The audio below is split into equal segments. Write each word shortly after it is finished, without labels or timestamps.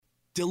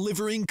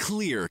delivering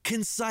clear,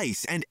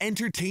 concise, and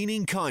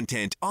entertaining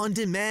content on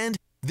demand.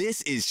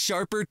 This is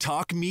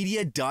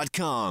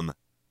SharperTalkMedia.com.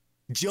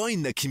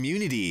 Join the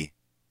community.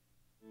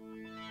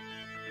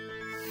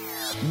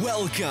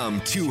 Welcome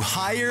to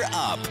Higher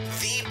Up,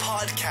 the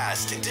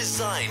podcast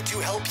designed to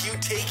help you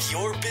take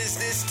your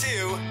business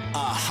to a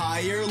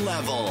higher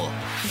level.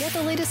 Get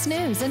the latest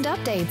news and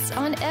updates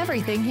on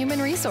everything human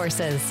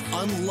resources.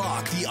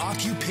 Unlock the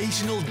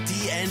occupational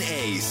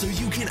DNA so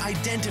you can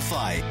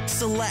identify,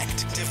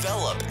 select,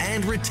 develop,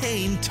 and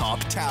retain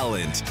top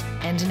talent.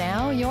 And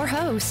now your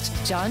host,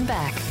 John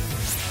Beck.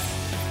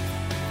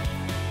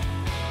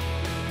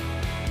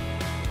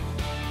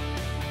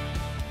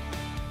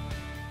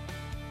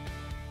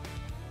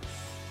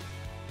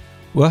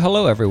 Well,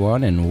 hello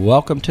everyone, and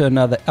welcome to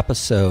another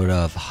episode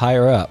of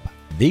Higher Up,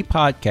 the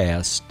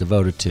podcast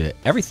devoted to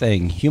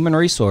everything human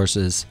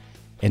resources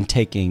and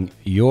taking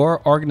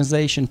your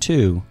organization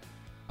to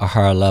a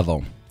higher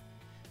level.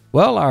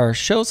 Well, our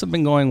shows have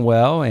been going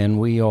well, and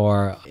we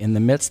are in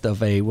the midst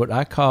of what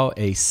I call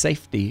a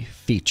safety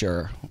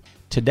feature.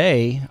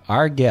 Today,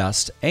 our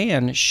guest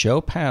and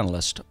show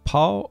panelist,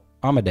 Paul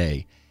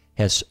Amedee,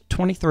 has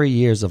 23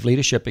 years of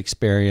leadership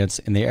experience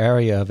in the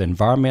area of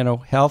environmental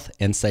health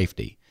and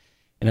safety.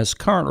 In his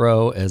current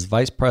role as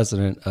Vice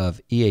President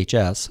of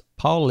EHS,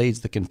 Paul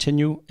leads the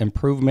continued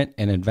improvement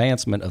and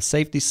advancement of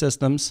safety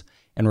systems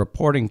and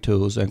reporting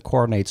tools and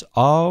coordinates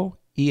all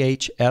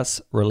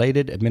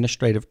EHS-related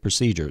administrative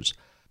procedures.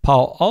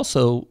 Paul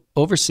also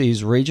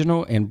oversees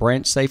regional and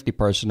branch safety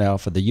personnel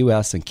for the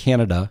U.S. and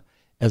Canada,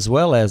 as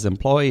well as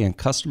employee and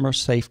customer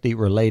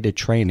safety-related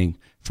training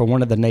for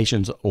one of the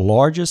nation's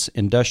largest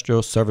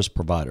industrial service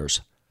providers.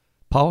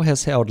 Paul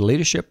has held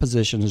leadership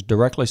positions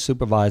directly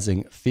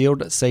supervising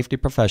field safety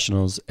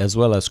professionals as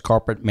well as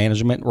corporate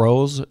management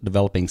roles,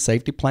 developing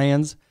safety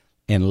plans,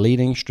 and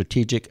leading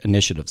strategic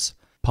initiatives.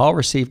 Paul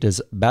received his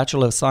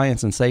Bachelor of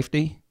Science in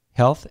Safety,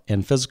 Health,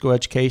 and Physical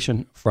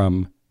Education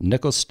from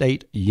Nicholls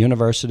State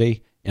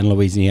University in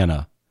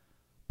Louisiana.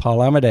 Paul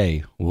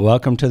Amedee,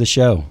 welcome to the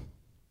show.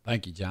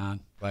 Thank you, John.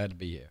 Glad to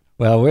be here.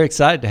 Well, we're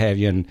excited to have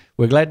you, and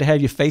we're glad to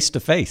have you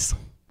face-to-face.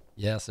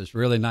 Yes, it's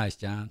really nice,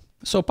 John.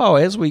 So, Paul,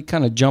 as we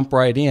kind of jump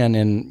right in,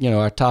 and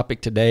our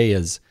topic today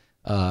is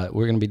we're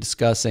going to be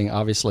discussing,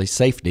 obviously,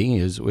 safety.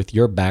 Is with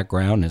your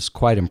background is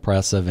quite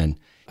impressive, and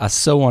I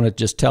so want to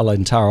just tell the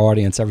entire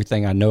audience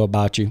everything I know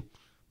about you,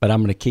 but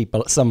I'm going to keep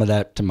some of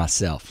that to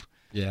myself.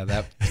 Yeah,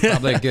 that's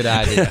probably a good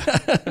idea.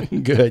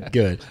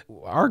 Good.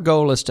 Our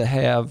goal is to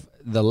have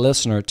the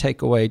listener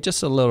take away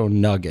just a little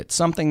nugget,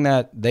 something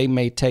that they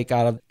may take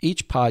out of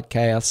each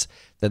podcast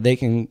that they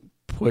can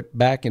put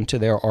back into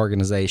their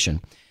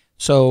organization.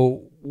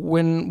 So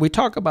when we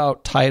talk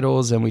about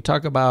titles and we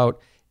talk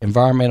about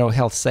environmental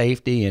health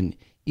safety and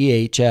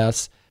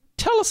EHS,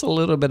 tell us a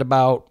little bit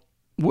about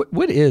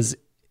what is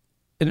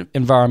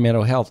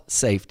environmental health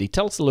safety.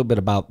 Tell us a little bit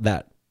about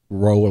that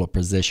role or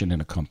position in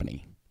a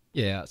company.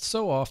 Yeah,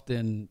 so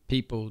often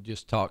people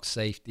just talk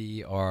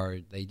safety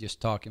or they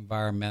just talk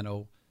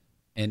environmental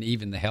and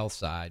even the health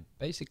side.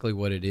 Basically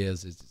what it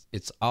is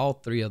it's all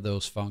three of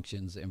those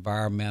functions: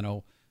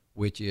 environmental,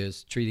 which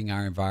is treating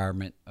our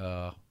environment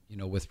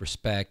with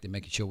respect and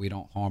making sure we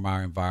don't harm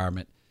our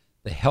environment,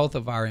 the health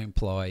of our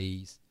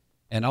employees,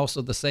 and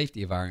also the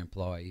safety of our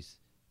employees.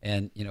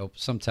 And,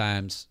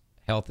 sometimes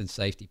health and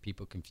safety,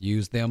 people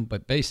confuse them,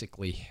 but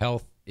basically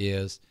health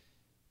is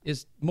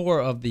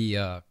more of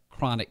the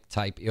chronic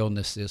type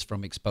illnesses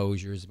from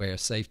exposures, where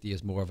safety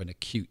is more of an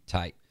acute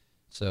type.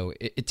 So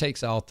it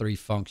takes all three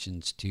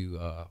functions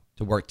to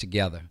work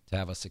together to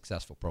have a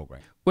successful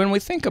program. When we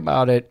think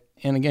about it,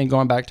 and again,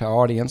 going back to our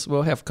audience,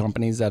 we'll have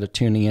companies that are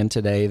tuning in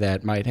today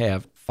that might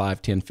have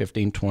 5, 10,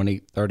 15, 20,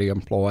 30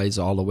 employees,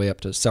 all the way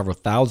up to several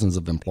thousands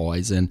of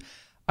employees. And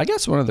I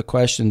guess one of the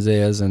questions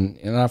is, and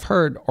I've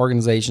heard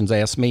organizations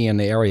ask me in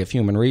the area of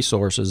human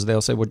resources,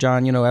 they'll say, well,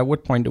 John, at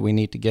what point do we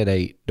need to get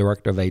a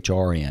director of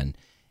HR in?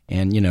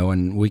 And,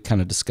 and we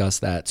kind of discuss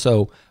that.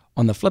 So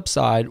on the flip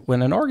side,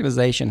 when an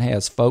organization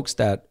has folks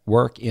that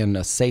work in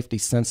a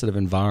safety-sensitive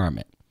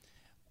environment,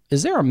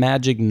 is there a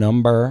magic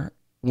number?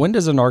 When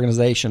does an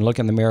organization look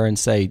in the mirror and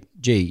say,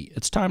 gee,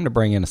 it's time to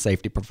bring in a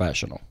safety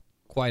professional?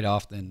 Quite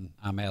often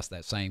I'm asked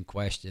that same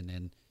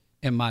question,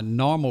 and my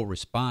normal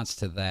response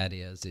to that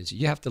is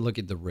you have to look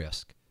at the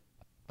risk.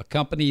 A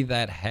company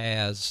that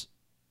has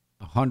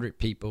 100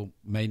 people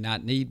may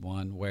not need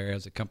one,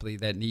 whereas a company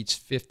that needs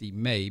 50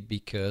 may,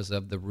 because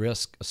of the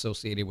risk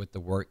associated with the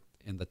work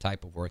and the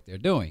type of work they're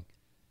doing.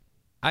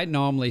 I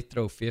normally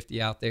throw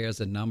 50 out there as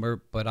a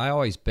number, but I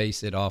always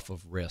base it off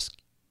of risk.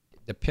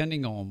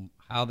 Depending on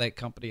how that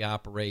company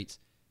operates,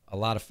 a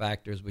lot of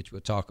factors, which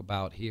we'll talk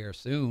about here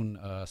soon,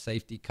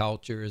 safety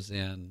cultures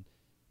and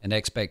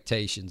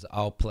expectations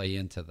all play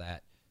into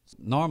that.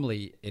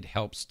 Normally, it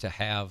helps to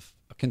have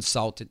a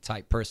consultant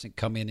type person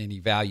come in and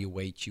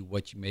evaluate you,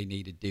 what you may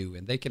need to do.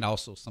 And they can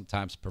also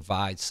sometimes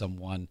provide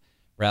someone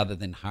rather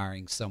than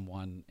hiring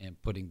someone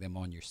and putting them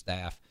on your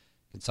staff.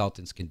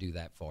 Consultants can do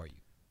that for you.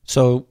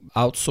 So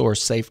outsource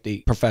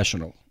safety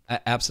professional.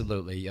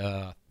 Absolutely.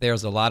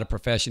 There's a lot of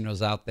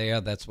professionals out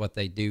there. That's what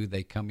they do.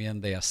 They come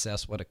in, they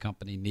assess what a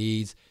company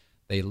needs.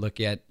 They look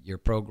at your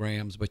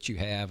programs, what you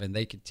have, and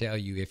they can tell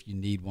you if you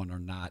need one or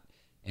not.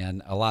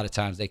 And a lot of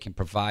times they can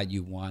provide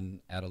you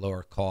one at a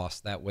lower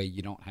cost. That way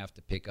you don't have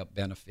to pick up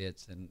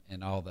benefits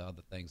and all the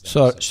other things.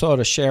 So sort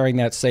of sharing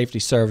that safety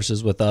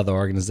services with other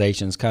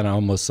organizations, kind of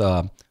almost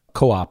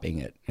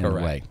co-opting it in a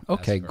way.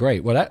 Okay,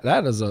 great. Well,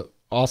 that is an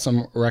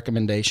awesome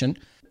recommendation.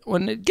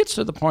 When it gets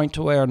to the point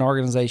to where an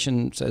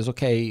organization says,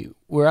 okay,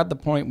 we're at the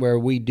point where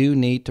we do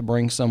need to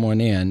bring someone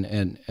in,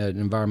 an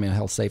environmental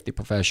health safety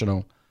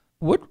professional,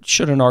 what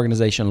should an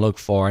organization look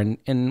for?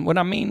 And what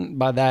I mean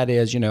by that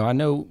is, I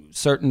know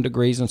certain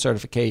degrees and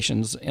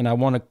certifications, and I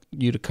want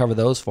you to cover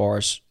those for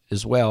us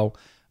as well,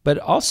 but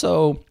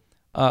also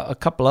a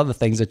couple other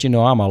things that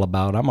I'm all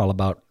about. I'm all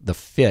about the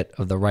fit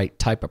of the right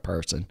type of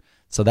person.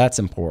 So that's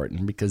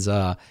important because,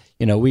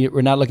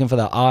 we're not looking for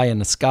the eye in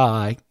the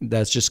sky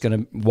that's just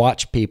going to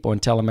watch people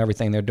and tell them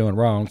everything they're doing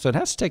wrong. So it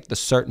has to take the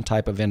certain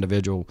type of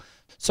individual.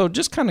 So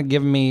just kind of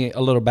give me a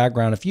little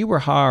background. If you were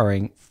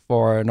hiring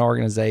for an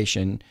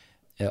organization,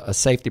 a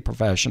safety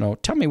professional,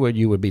 tell me what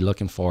you would be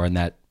looking for in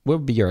that. What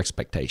would be your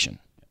expectation?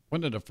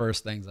 One of the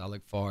first things I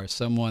look for is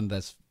someone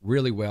that's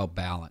really well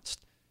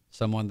balanced,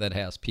 someone that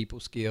has people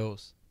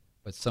skills,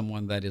 but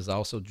someone that is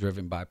also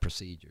driven by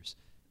procedures.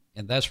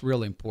 And that's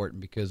really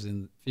important because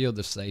in the field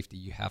of safety,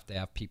 you have to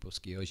have people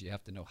skills. You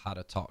have to know how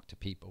to talk to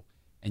people,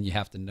 and you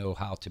have to know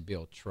how to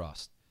build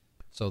trust.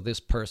 So this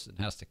person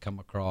has to come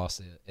across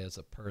as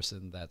a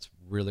person that's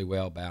really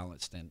well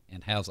balanced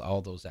and has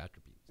all those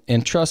attributes.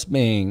 And trust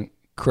being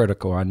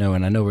critical, I know,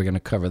 and I know we're going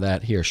to cover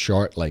that here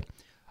shortly.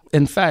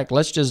 In fact,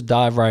 let's just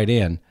dive right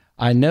in.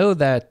 I know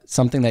that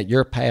something that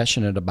you're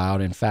passionate about.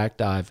 In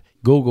fact, I've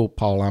Googled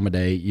Paul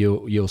Amedee.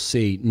 You'll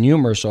see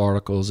numerous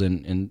articles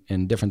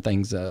and different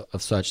things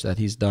of such that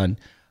he's done.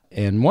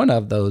 And one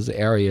of those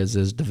areas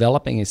is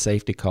developing a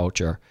safety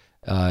culture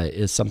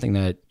is something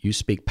that you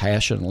speak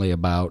passionately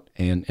about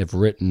and have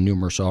written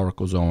numerous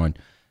articles on.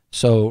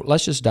 So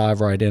let's just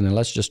dive right in and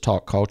let's just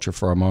talk culture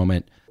for a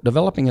moment.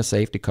 Developing a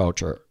safety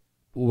culture.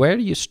 Where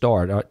do you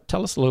start?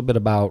 Tell us a little bit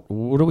about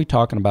what are we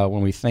talking about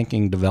when we're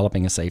thinking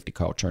developing a safety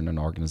culture in an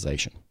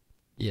organization?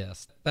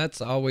 Yes, that's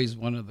always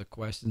one of the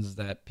questions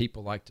that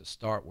people like to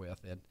start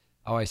with. And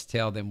I always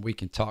tell them we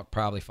can talk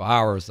probably for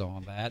hours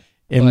on that.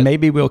 And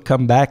maybe we'll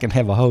come back and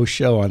have a whole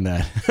show on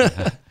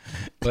that.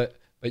 But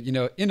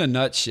in a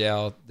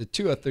nutshell, the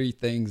two or three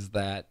things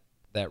that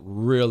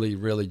really,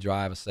 really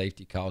drive a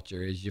safety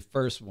culture is your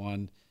first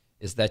one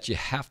is that you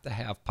have to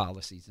have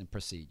policies and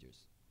procedures.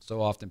 So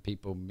often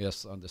people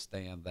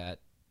misunderstand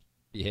that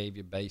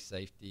behavior-based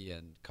safety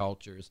and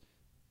cultures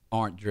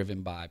aren't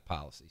driven by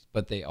policies,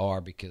 but they are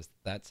because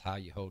that's how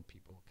you hold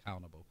people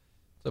accountable.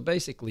 So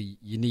basically,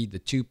 you need the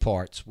two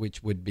parts,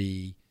 which would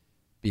be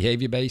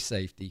behavior-based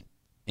safety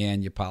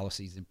and your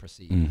policies and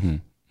procedures.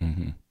 Mm-hmm,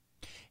 mm-hmm.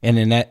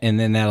 And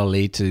then that'll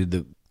lead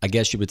to I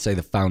guess you would say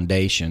the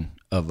foundation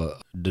of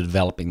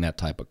developing that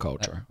type of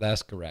culture.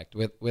 That's correct.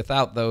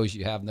 Without those,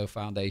 you have no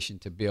foundation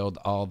to build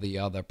all the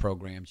other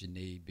programs you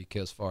need,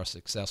 because for a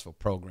successful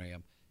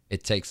program,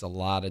 it takes a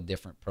lot of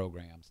different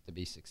programs to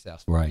be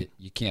successful. Right.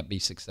 You can't be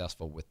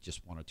successful with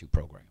just one or two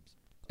programs.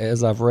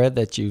 As I've read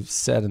that you've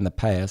said in the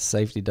past,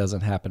 safety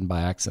doesn't happen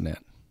by accident.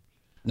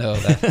 No,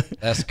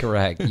 that's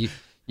correct.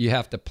 You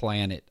have to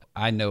plan it.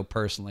 I know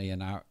personally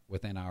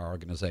within our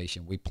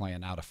organization, we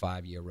plan out a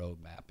 5-year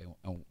roadmap,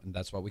 and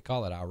that's why we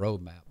call it our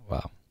roadmap.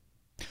 Wow.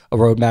 A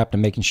roadmap to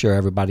making sure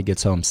everybody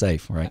gets home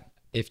safe, right?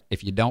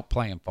 If you don't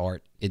plan for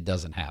it, it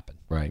doesn't happen.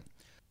 Right.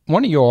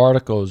 One of your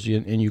articles,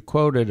 and you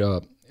quoted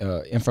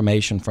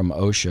information from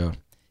OSHA.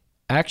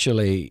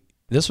 Actually,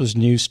 this was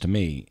news to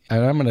me,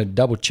 and I'm going to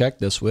double check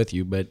this with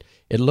you, but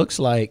it looks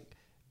like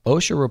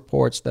OSHA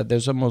reports that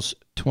there's almost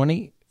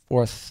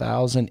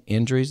 24,000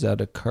 injuries that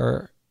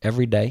occur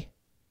every day.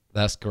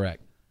 That's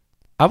correct.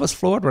 I was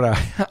floored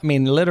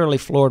literally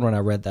floored when I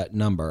read that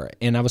number.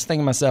 And I was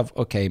thinking to myself,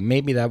 okay,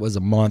 maybe that was a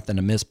month and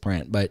a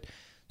misprint. But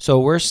so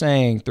we're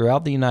saying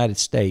throughout the United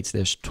States,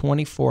 there's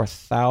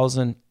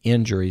 24,000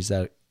 injuries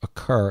that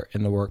occur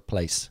in the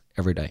workplace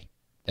every day.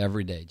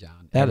 Every day,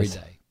 John. Every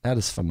day. That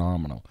is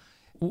phenomenal.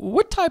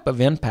 What type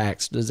of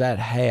impacts does that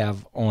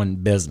have on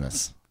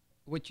business?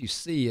 What you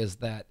see is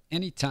that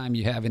anytime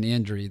you have an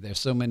injury, there's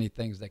so many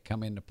things that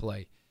come into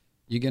play.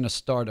 You're going to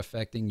start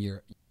affecting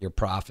your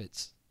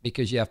profits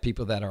because you have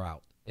people that are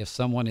out. If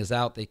someone is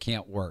out, they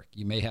can't work.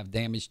 You may have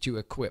damage to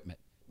equipment.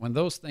 When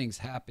those things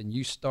happen,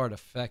 you start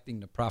affecting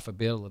the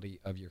profitability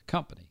of your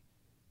company.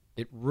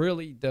 It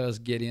really does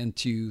get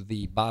into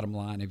the bottom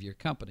line of your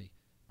company.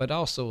 But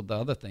also the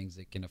other things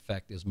it can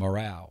affect is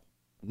morale.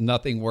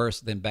 Nothing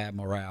worse than bad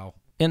morale.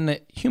 In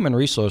the human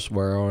resource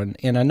world,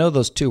 and I know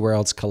those two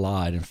worlds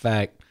collide. In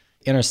fact,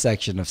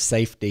 intersection of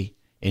safety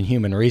and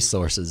human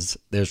resources,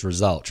 there's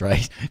results,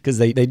 right? Because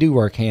they do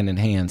work hand in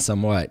hand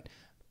somewhat.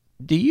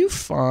 Do you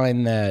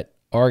find that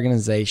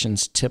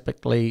organizations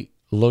typically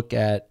look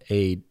at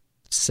a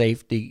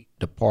safety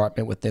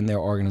department within their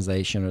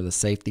organization or the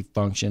safety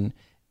function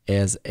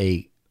as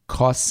a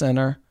cost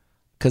center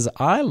Because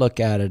I look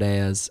at it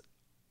as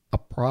a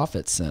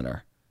profit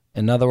center.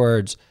 In other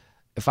words,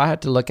 if I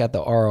had to look at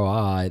the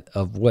ROI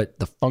of what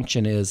the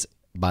function is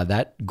by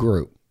that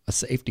group, a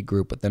safety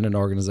group within an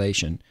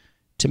organization,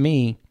 to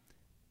me,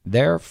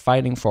 they're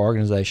fighting for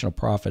organizational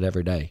profit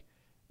every day.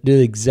 Do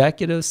the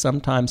executives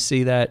sometimes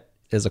see that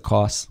as a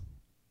cost?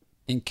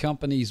 In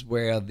companies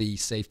where the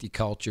safety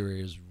culture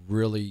is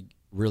really,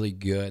 really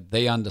good,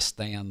 they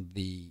understand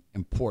the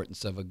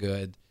importance of a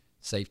good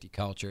safety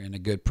culture and a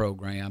good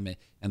program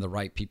and the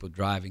right people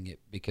driving it,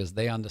 because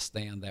they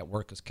understand that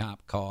workers'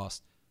 comp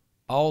costs,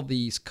 all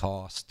these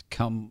costs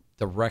come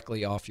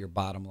directly off your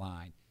bottom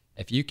line.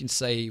 If you can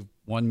save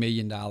 $1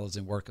 million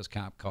in workers'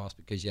 comp costs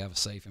because you have a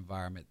safe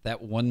environment,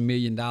 that $1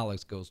 million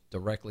goes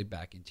directly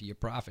back into your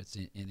profits,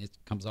 and it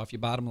comes off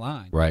your bottom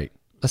line. Right.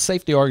 A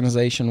safety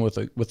organization with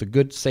a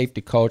good safety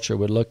culture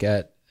would look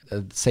at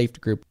a safety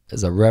group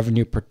as a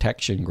revenue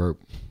protection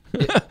group.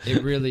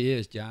 It really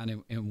is,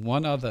 John. And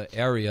one other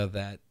area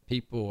that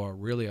people are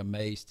really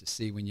amazed to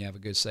see when you have a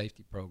good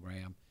safety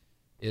program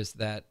is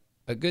that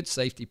a good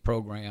safety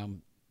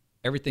program,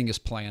 everything is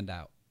planned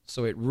out.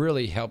 So it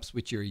really helps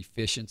with your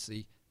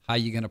efficiency, how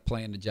you're going to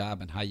plan the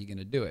job and how you're going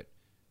to do it,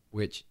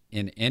 which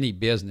in any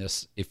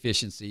business,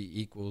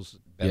 efficiency equals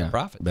better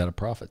profits. Better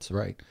profits,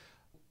 right.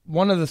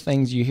 One of the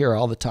things you hear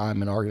all the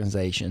time in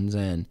organizations,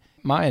 and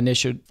my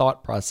initial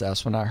thought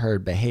process when I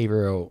heard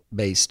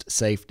behavioral-based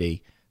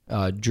safety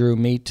drew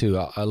me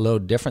to a little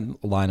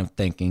different line of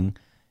thinking.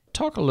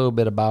 Talk a little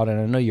bit about it.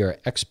 I know you're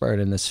an expert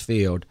in this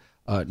field,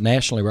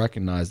 nationally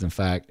recognized, in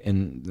fact.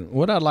 And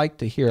what I'd like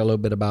to hear a little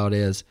bit about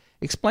is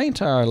explain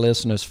to our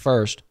listeners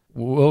first.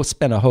 We'll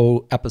spend a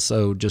whole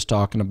episode just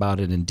talking about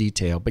it in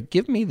detail, but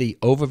give me the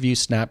overview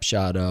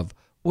snapshot of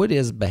what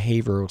is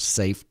behavioral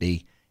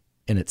safety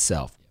in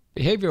itself.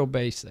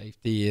 Behavioral-based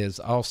safety is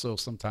also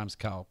sometimes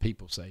called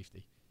people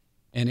safety.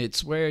 And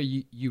it's where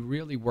you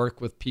really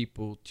work with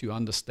people to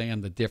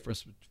understand the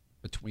difference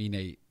between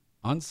a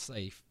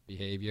unsafe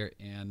behavior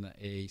and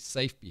a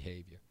safe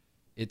behavior.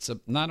 It's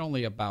not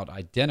only about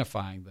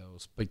identifying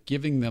those, but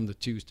giving them the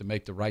tools to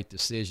make the right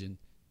decision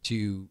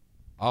to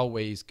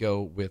always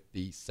go with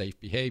the safe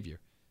behavior.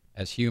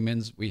 As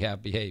humans, we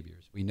have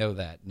behaviors. We know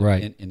that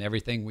in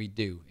everything we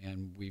do,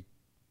 and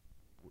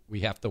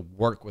we have to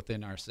work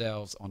within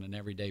ourselves on an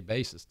everyday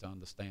basis to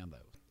understand those.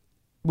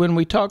 When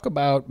we talk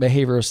about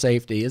behavioral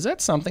safety, is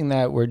that something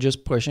that we're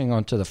just pushing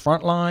onto the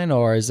front line,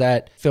 or is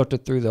that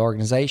filtered through the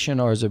organization,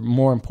 or is it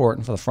more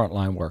important for the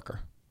frontline worker?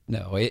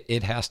 No,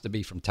 it has to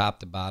be from top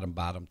to bottom,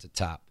 bottom to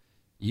top.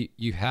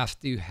 You have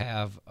to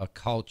have a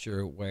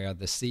culture where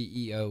the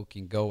CEO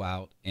can go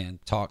out and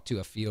talk to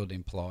a field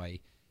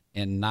employee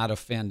and not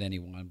offend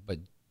anyone, but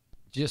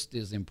just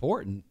as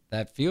important,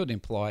 that field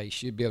employee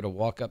should be able to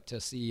walk up to a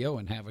CEO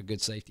and have a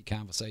good safety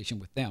conversation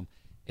with them.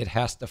 It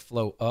has to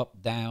flow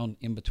up, down,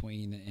 in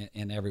between,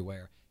 and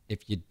everywhere.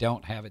 If you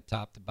don't have it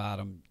top to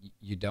bottom,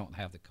 you don't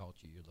have the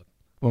culture you're looking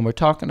for. When we're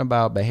talking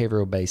about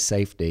behavioral-based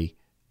safety,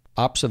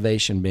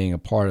 observation being a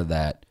part of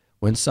that,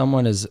 when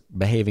someone is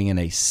behaving in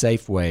a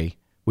safe way,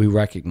 we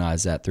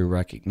recognize that through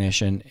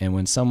recognition. And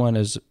when someone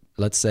is,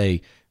 let's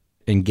say,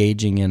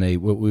 engaging in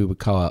what we would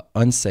call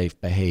unsafe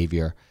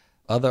behavior,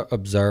 other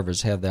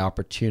observers have the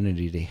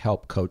opportunity to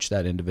help coach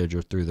that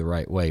individual through the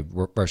right way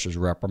versus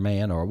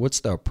reprimand, or what's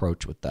the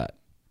approach with that?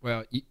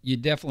 Well, you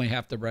definitely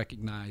have to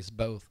recognize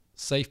both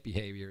safe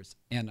behaviors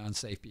and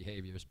unsafe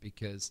behaviors,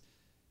 because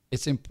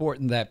it's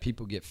important that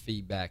people get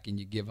feedback and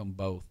you give them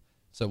both.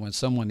 So when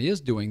someone is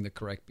doing the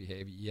correct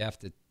behavior, you have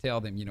to tell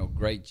them,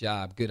 great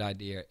job, good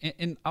idea.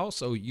 And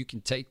also you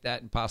can take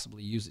that and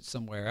possibly use it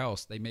somewhere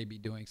else. They may be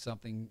doing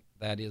something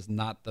that is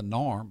not the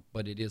norm,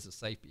 but it is a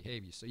safe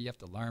behavior. So you have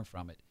to learn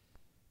from it.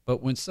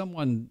 But when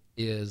someone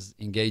is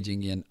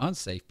engaging in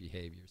unsafe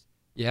behaviors,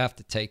 you have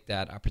to take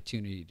that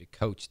opportunity to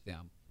coach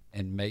them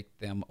and make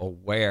them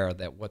aware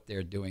that what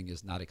they're doing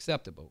is not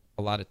acceptable.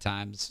 A lot of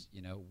times,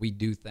 we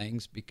do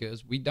things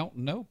because we don't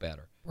know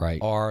better. Right.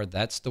 Or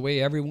that's the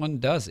way everyone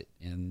does it,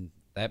 and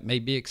that may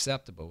be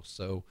acceptable.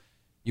 So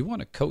you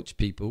want to coach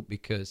people,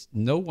 because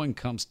no one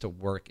comes to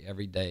work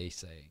every day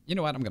saying, you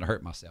know what, I'm going to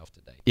hurt myself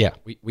today. Yeah.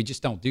 We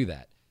just don't do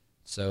that.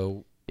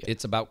 So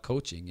it's about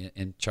coaching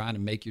and trying to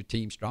make your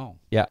team strong.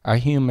 Yeah, our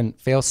human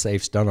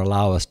fail-safes don't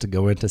allow us to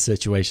go into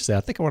situations and say,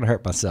 I think I want to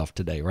hurt myself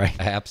today, right?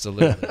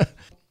 Absolutely.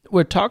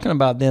 We're talking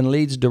about then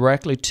leads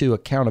directly to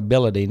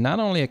accountability.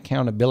 Not only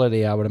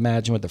accountability, I would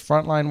imagine, with the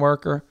frontline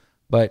worker,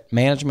 but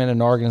management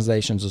and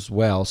organizations as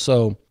well.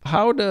 So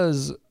how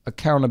does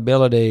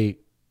accountability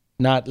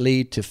not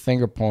lead to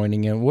finger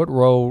pointing, and what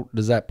role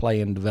does that play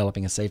in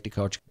developing a safety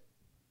culture?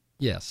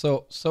 Yeah,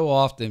 so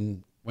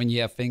often when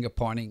you have finger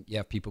pointing, you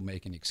have people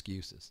making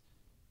excuses.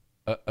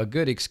 A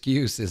good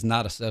excuse is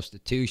not a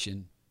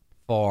substitution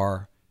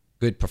for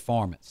good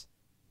performance.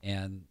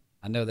 And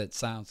I know that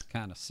sounds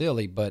kind of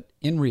silly, but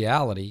in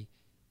reality,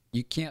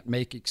 you can't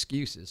make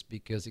excuses,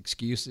 because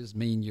excuses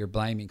mean you're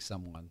blaming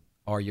someone,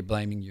 or you're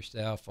blaming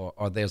yourself,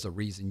 or there's a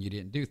reason you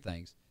didn't do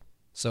things.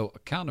 So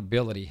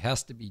accountability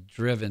has to be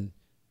driven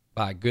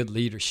by good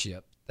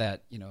leadership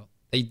that,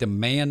 they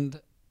demand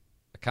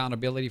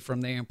accountability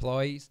from their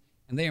employees,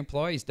 and their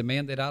employees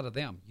demand it out of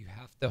them. You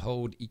have to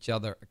hold each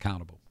other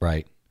accountable.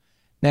 Right.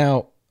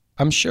 Now,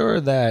 I'm sure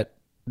that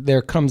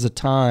there comes a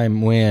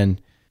time when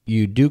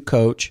you do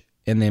coach,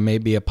 and there may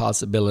be a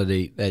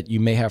possibility that you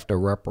may have to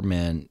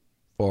reprimand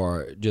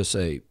for just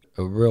a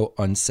real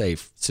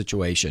unsafe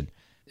situation.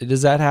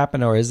 Does that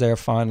happen, or is there a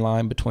fine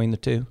line between the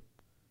two?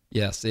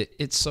 Yes,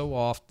 it's so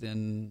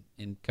often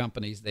in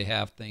companies they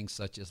have things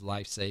such as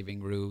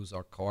life-saving rules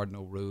or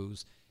cardinal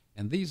rules,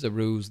 and these are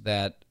rules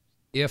that,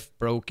 if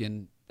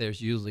broken,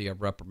 there's usually a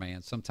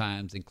reprimand,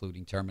 sometimes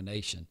including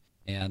termination.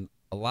 And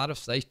a lot of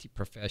safety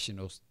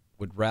professionals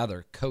would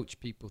rather coach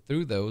people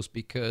through those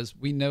because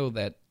we know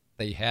that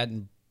they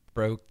hadn't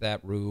broke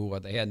that rule or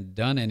they hadn't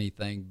done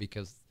anything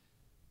because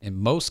in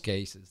most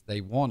cases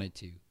they wanted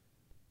to.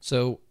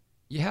 So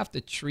you have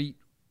to treat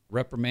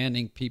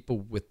reprimanding people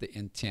with the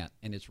intent,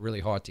 and it's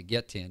really hard to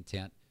get to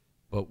intent,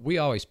 but we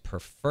always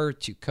prefer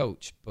to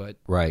coach. But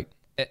right,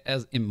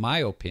 as in my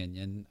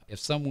opinion, if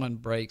someone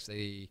breaks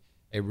a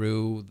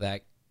rule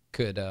that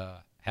could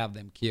have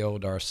them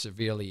killed or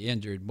severely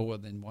injured more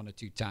than one or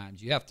two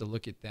times, you have to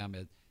look at them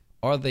as,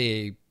 are they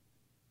a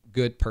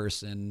good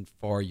person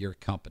for your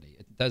company?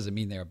 It doesn't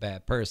mean they're a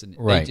bad person.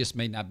 Right. They just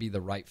may not be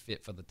the right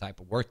fit for the type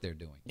of work they're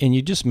doing. And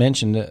you just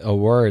mentioned a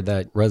word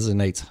that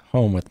resonates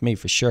home with me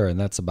for sure, and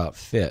that's about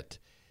fit.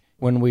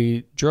 When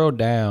we drill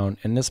down,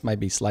 and this might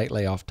be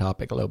slightly off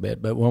topic a little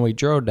bit, but when we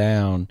drill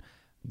down,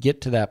 get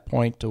to that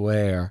point to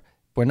where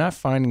we're not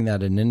finding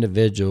that an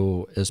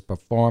individual is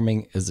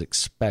performing as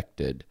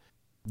expected,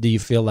 do you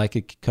feel like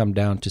it could come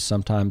down to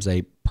sometimes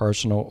a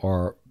personal,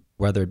 or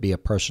whether it be a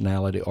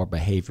personality or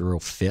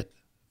behavioral fit?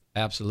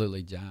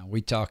 Absolutely, John.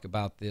 We talk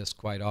about this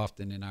quite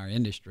often in our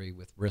industry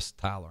with risk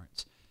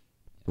tolerance.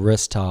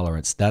 Risk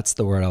tolerance. That's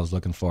the word I was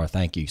looking for.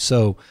 Thank you.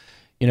 So,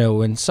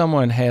 when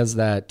someone has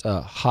that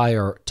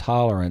higher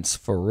tolerance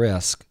for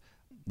risk,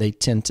 they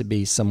tend to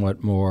be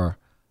somewhat more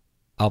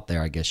out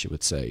there, I guess you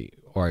would say,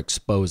 or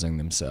exposing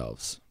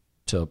themselves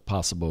to a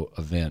possible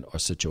event or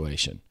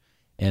situation.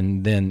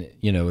 And then,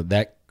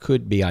 that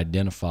could be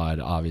identified,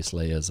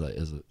 obviously, as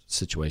a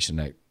situation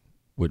that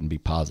wouldn't be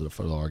positive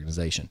for the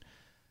organization.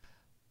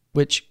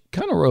 Which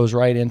kind of rolls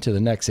right into the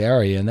next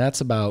area, and that's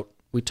about,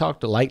 we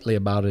talked lightly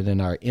about it in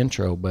our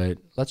intro, but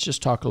let's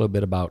just talk a little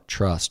bit about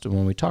trust. And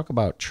when we talk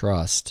about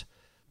trust,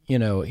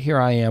 here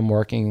I am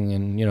working,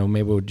 and,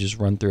 maybe we'll just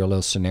run through a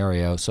little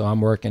scenario. So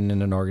I'm working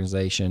in an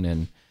organization,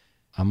 and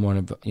I'm in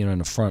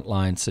a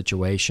frontline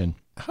situation.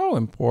 How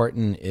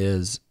important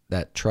is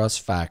that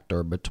trust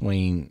factor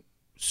between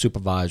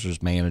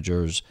supervisors,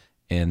 managers,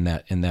 and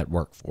that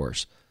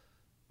workforce?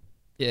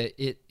 Yeah,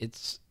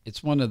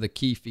 it's one of the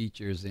key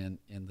features in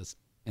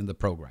the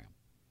program.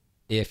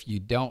 If you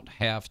don't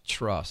have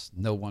trust,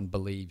 no one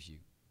believes you,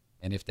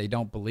 and if they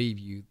don't believe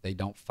you, they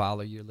don't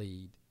follow your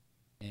lead,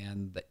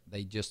 and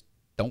they just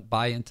don't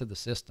buy into the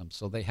system.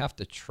 So they have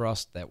to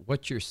trust that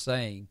what you're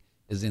saying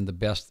is in the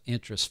best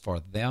interest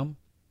for them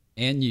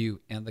and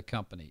you and the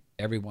company,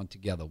 everyone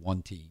together,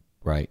 one team.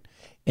 Right.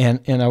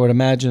 And I would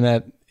imagine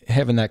that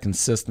having that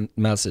consistent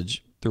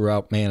message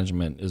throughout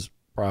management is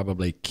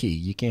probably key.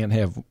 You can't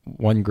have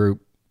one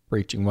group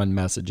preaching one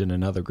message and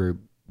another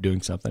group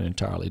doing something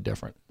entirely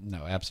different.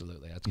 No,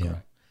 absolutely. That's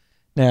correct.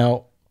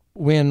 Now,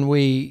 when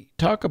we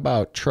talk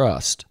about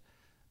trust,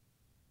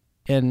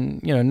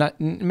 and not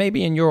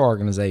maybe in your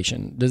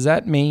organization, does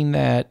that mean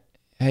that,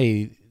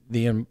 hey,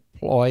 the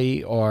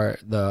employee or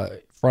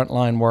the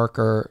frontline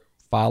worker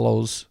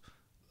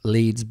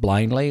leads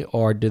blindly,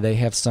 or do they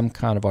have some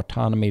kind of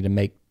autonomy to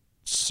make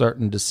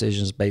certain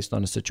decisions based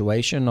on the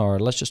situation? Or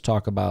let's just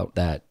talk about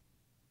that.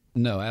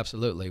 No,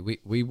 absolutely.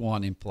 We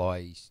want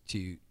employees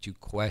to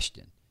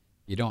question.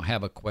 You don't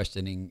have a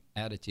questioning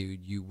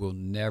attitude, you will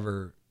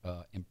never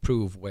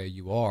improve where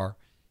you are,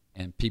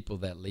 and people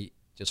that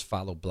just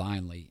follow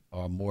blindly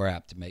are more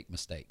apt to make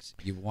mistakes.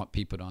 You want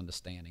people to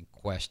understand and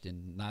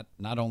question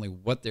not only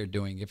what they're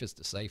doing, if it's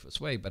the safest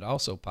way, but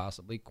also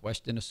possibly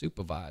question a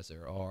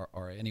supervisor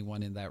or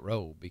anyone in that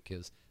role,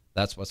 because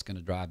that's what's going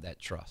to drive that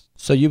trust.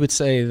 So you would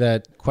say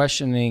that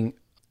questioning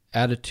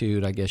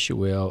attitude, I guess you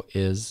will,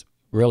 is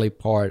really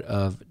part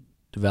of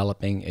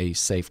developing a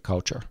safe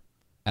culture.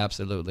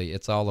 Absolutely.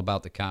 It's all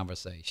about the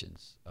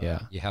conversations. Yeah.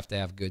 You have to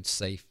have good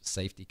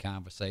safety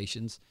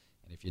conversations.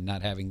 And if you're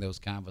not having those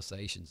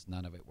conversations,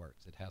 none of it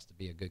works. It has to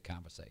be a good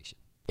conversation.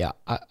 Yeah,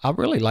 I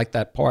really like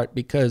that part,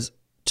 because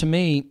to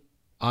me,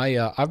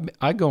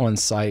 I go on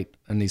site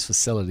in these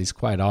facilities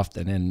quite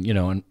often, and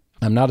and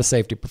I'm not a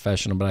safety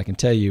professional, but I can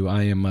tell you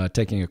I am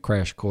taking a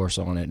crash course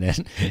on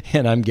it,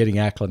 and I'm getting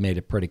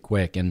acclimated pretty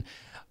quick. And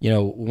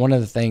one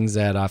of the things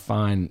that I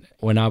find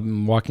when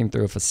I'm walking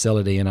through a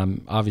facility, and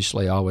I'm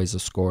obviously always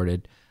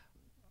escorted,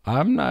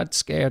 I'm not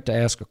scared to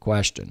ask a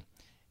question.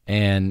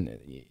 And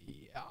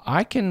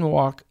I can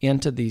walk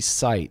into these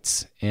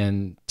sites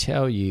and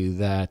tell you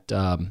that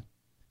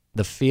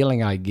the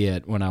feeling I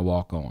get when I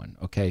walk on.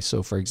 Okay,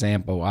 so for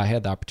example, I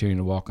had the opportunity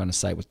to walk on a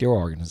site with your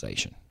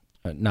organization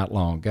not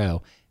long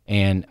ago,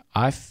 and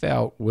I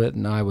felt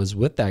when I was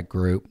with that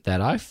group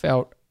that I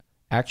felt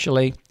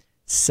actually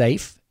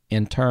safe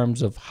in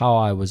terms of how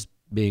I was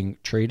being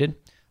treated,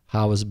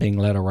 how I was being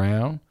led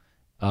around,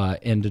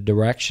 in the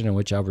direction in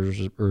which I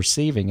was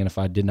receiving. And if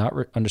I did not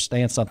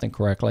understand something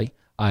correctly,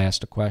 I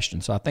asked a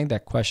question. So I think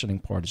that questioning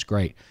part is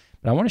great.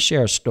 But I want to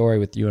share a story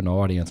with you and the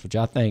audience, which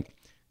I think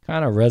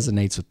kind of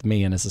resonates with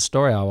me. And it's a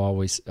story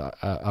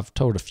I've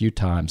told a few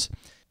times.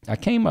 I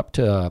came up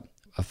to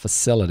a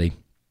facility,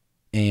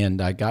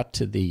 and I got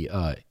to the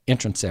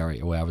entrance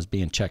area where I was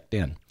being checked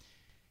in.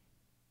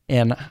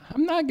 And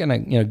I'm not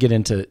going to get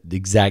into the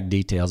exact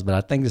details, but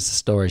I think this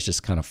story is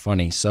just kind of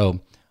funny.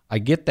 So I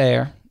get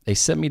there, they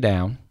sit me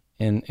down,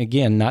 and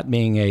again, not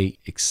being a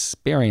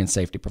experienced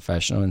safety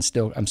professional, and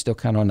I'm still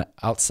kind of on the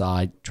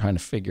outside trying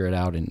to figure it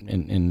out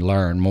and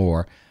learn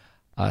more.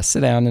 I sit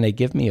down, and they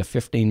give me a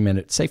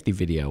 15-minute safety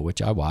video, which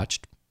I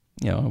watched.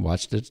 I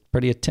watched it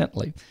pretty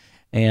intently.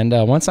 And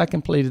once I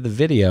completed the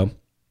video,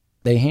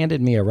 they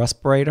handed me a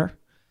respirator,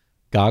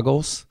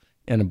 goggles,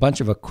 and a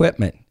bunch of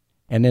equipment.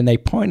 And then they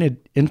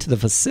pointed into the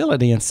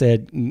facility and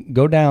said,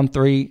 go down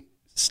 3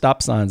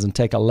 stop signs and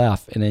take a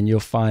left, and then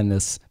you'll find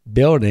this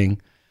building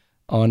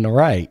on the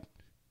right.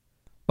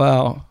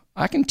 Well,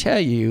 I can tell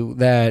you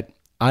that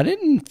I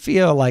didn't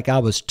feel like I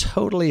was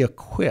totally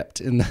equipped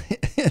from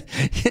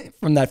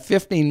that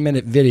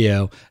 15-minute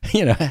video.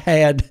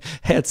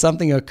 Had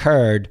something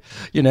occurred,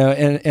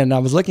 and I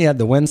was looking at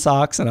the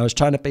windsocks, and I was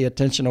trying to pay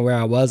attention to where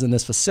I was in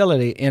this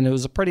facility, and it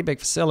was a pretty big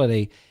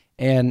facility.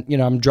 And,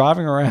 I'm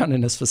driving around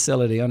in this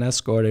facility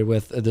unescorted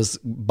with this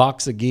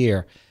box of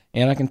gear.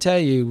 And I can tell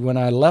you, when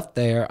I left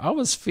there, I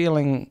was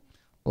feeling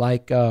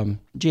like, I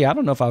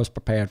don't know if I was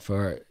prepared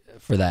for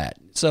that.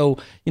 So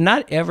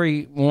not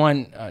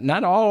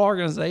all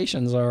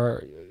organizations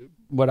are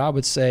what I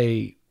would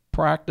say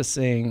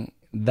practicing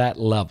that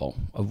level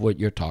of what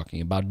you're talking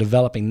about,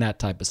 developing that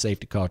type of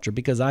safety culture,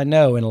 because I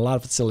know in a lot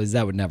of facilities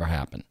that would never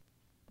happen.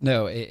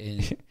 No,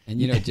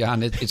 and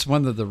John, it's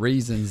one of the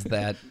reasons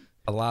that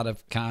a lot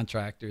of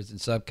contractors and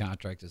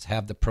subcontractors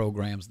have the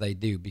programs they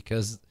do,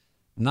 because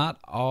not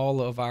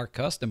all of our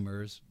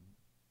customers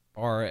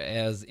are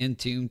as in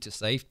tune to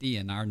safety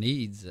and our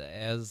needs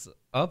as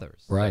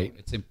others. Right. So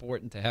it's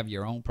important to have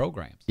your own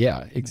programs.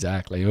 Yeah,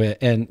 exactly.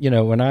 And,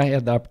 when I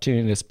had the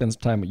opportunity to spend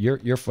some time with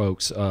your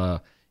folks,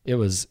 it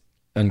was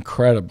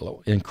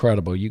incredible.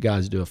 You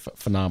guys do a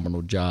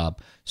phenomenal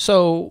job.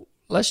 So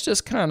let's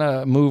just kind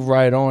of move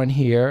right on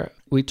here.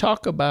 We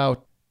talk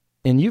about,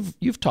 and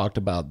you've talked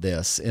about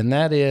this, and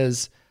that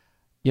is,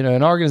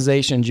 in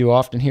organizations, you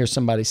often hear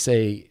somebody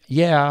say,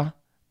 yeah,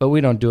 but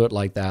we don't do it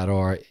like that,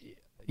 or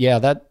yeah,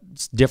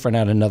 that's different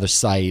at another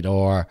site,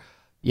 or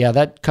yeah,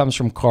 that comes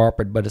from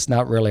corporate, but it's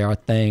not really our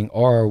thing,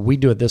 or we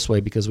do it this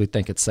way because we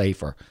think it's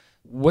safer.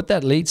 What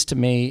that leads to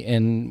me,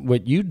 and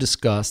what you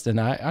discussed,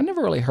 and I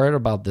never really heard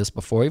about this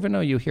before, even though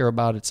you hear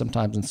about it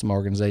sometimes in some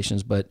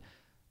organizations, but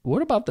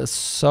what about the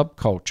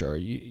subculture?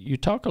 You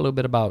talk a little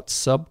bit about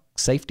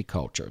safety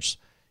cultures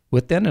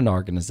within an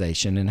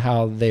organization and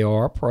how there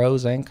are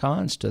pros and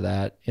cons to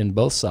that in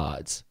both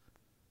sides.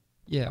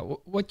 Yeah,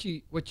 what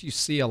you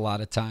see a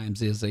lot of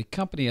times is a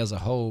company as a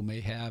whole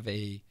may have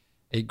a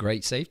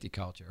great safety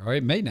culture, or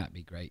it may not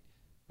be great.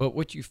 But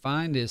what you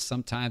find is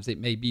sometimes it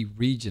may be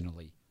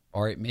regionally,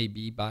 or it may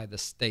be by the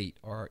state,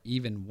 or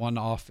even one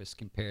office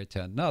compared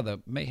to another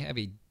may have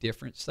a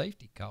different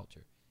safety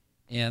culture.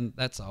 And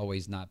that's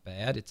always not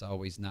bad. It's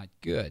always not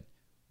good.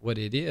 What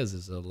it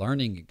is a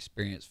learning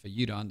experience for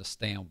you to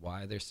understand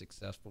why they're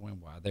successful and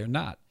why they're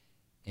not.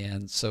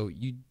 And so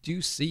you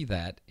do see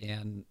that,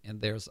 and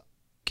there's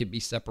could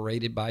be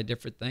separated by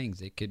different things.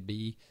 It could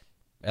be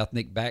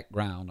ethnic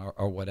background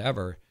or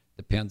whatever.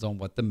 Depends on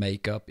what the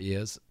makeup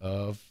is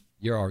of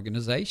your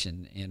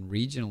organization. And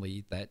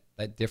regionally,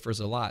 that differs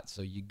a lot.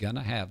 So you're going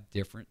to have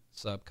different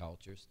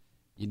subcultures.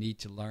 You need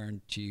to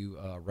learn to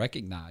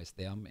recognize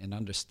them and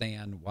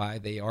understand why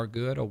they are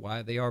good or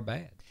why they are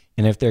bad.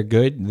 And if they're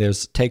good,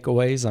 there's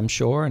takeaways, I'm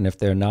sure. And if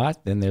they're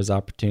not, then there's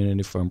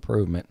opportunity for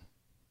improvement.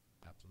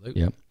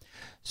 Absolutely. Yeah.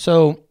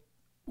 So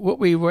what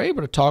we were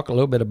able to talk a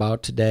little bit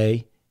about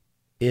today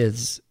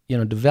is,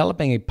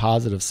 developing a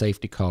positive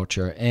safety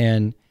culture.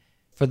 And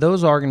for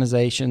those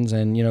organizations,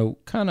 and,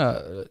 kind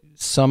of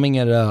summing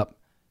it up,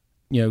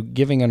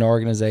 giving an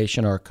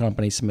organization or a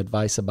company some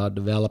advice about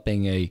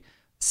developing a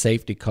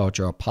safety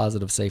culture, a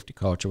positive safety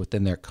culture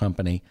within their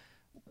company.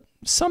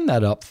 Sum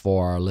that up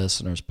for our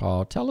listeners,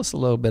 Paul. Tell us a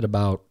little bit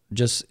about,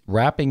 just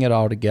wrapping it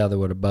all together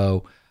with a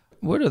bow,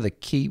 what are the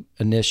key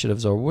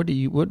initiatives, or what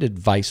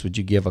advice would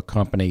you give a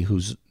company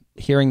who's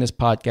hearing this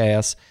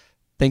podcast,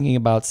 thinking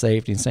about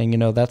safety and saying,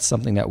 that's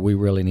something that we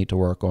really need to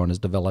work on, is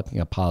developing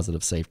a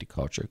positive safety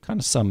culture? Kind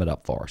of sum it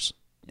up for us.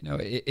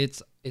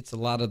 It's a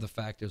lot of the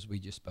factors we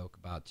just spoke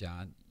about,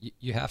 John.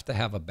 You have to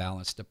have a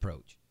balanced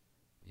approach.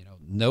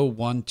 No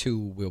one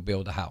tool will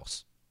build a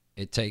house.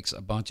 It takes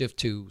a bunch of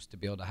tools to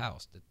build a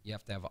house. You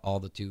have to have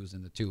all the tools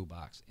in the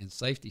toolbox. And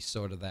safety's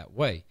sort of that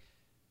way.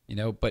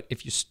 But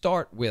if you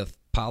start with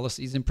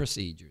policies and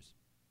procedures,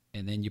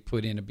 and then you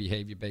put in a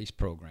behavior-based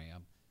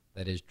program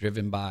that is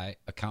driven by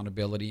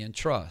accountability and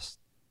trust,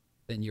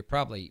 then you're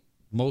probably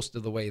most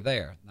of the way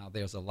there. Now,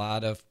 there's a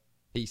lot of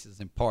pieces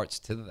and parts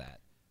to that.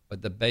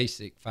 But the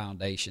basic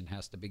foundation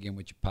has to begin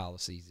with your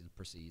policies and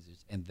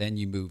procedures, and then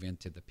you move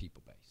into the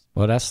people base.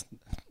 Well,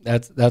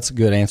 that's a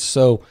good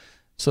answer.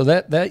 So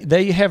that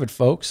there you have it,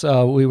 folks.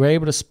 We were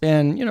able to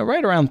spend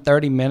right around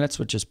 30 minutes,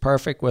 which is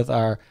perfect, with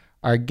our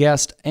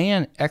guest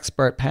and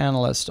expert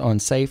panelist on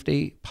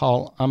safety,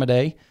 Paul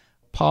Amedee.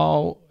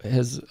 Paul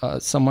is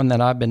someone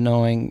that I've been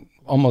knowing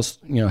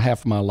almost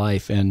half of my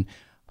life, and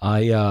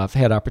I've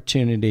had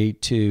opportunity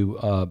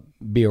to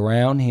be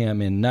around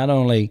him in not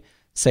only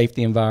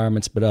safety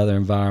environments but other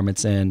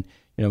environments. And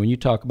when you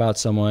talk about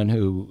someone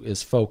who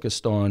is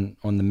focused on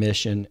the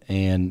mission,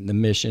 and the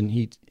mission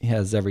he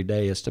has every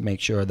day is to make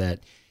sure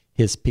that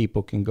his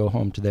people can go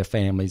home to their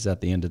families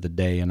at the end of the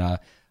day. And I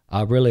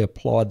really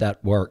applaud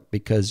that work,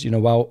 because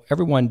while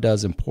everyone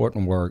does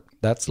important work,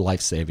 that's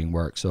life-saving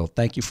work. So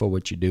thank you for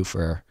what you do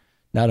for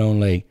not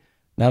only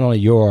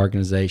your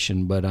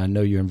organization, but I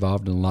know you're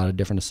involved in a lot of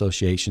different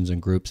associations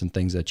and groups and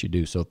things that you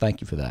do. So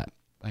thank you for that.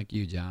 Thank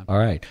you, John. All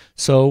right.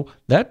 So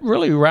that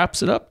really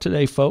wraps it up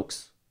today,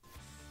 folks.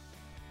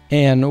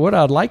 And what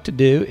I'd like to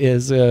do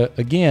is,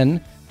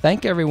 again,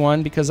 thank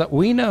everyone, because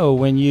we know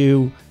when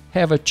you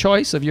have a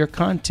choice of your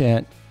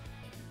content,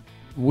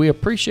 we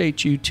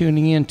appreciate you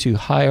tuning in to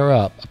Higher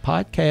Up, a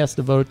podcast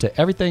devoted to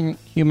everything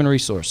human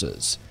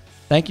resources.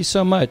 Thank you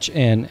so much,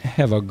 and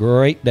have a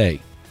great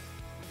day.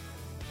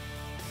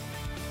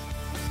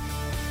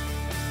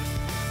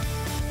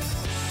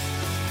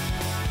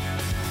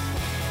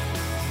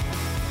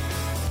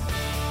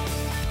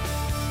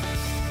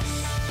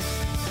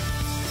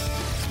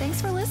 Thanks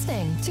for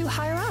listening to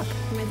Higher Up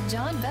with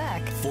John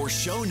Beck. For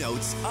show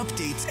notes,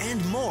 updates,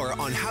 and more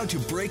on how to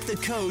break the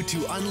code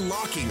to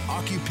unlocking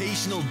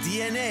occupational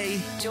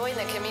DNA, Join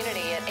the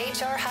community at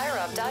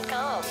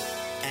hrhigherup.com.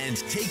 and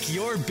take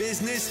your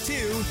business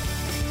to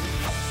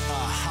a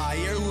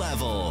higher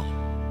level.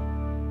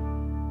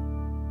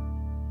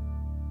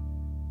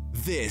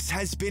 This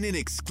has been an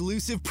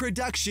exclusive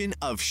production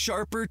of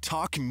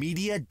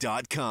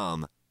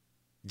SharperTalkMedia.com.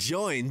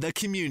 Join the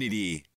community.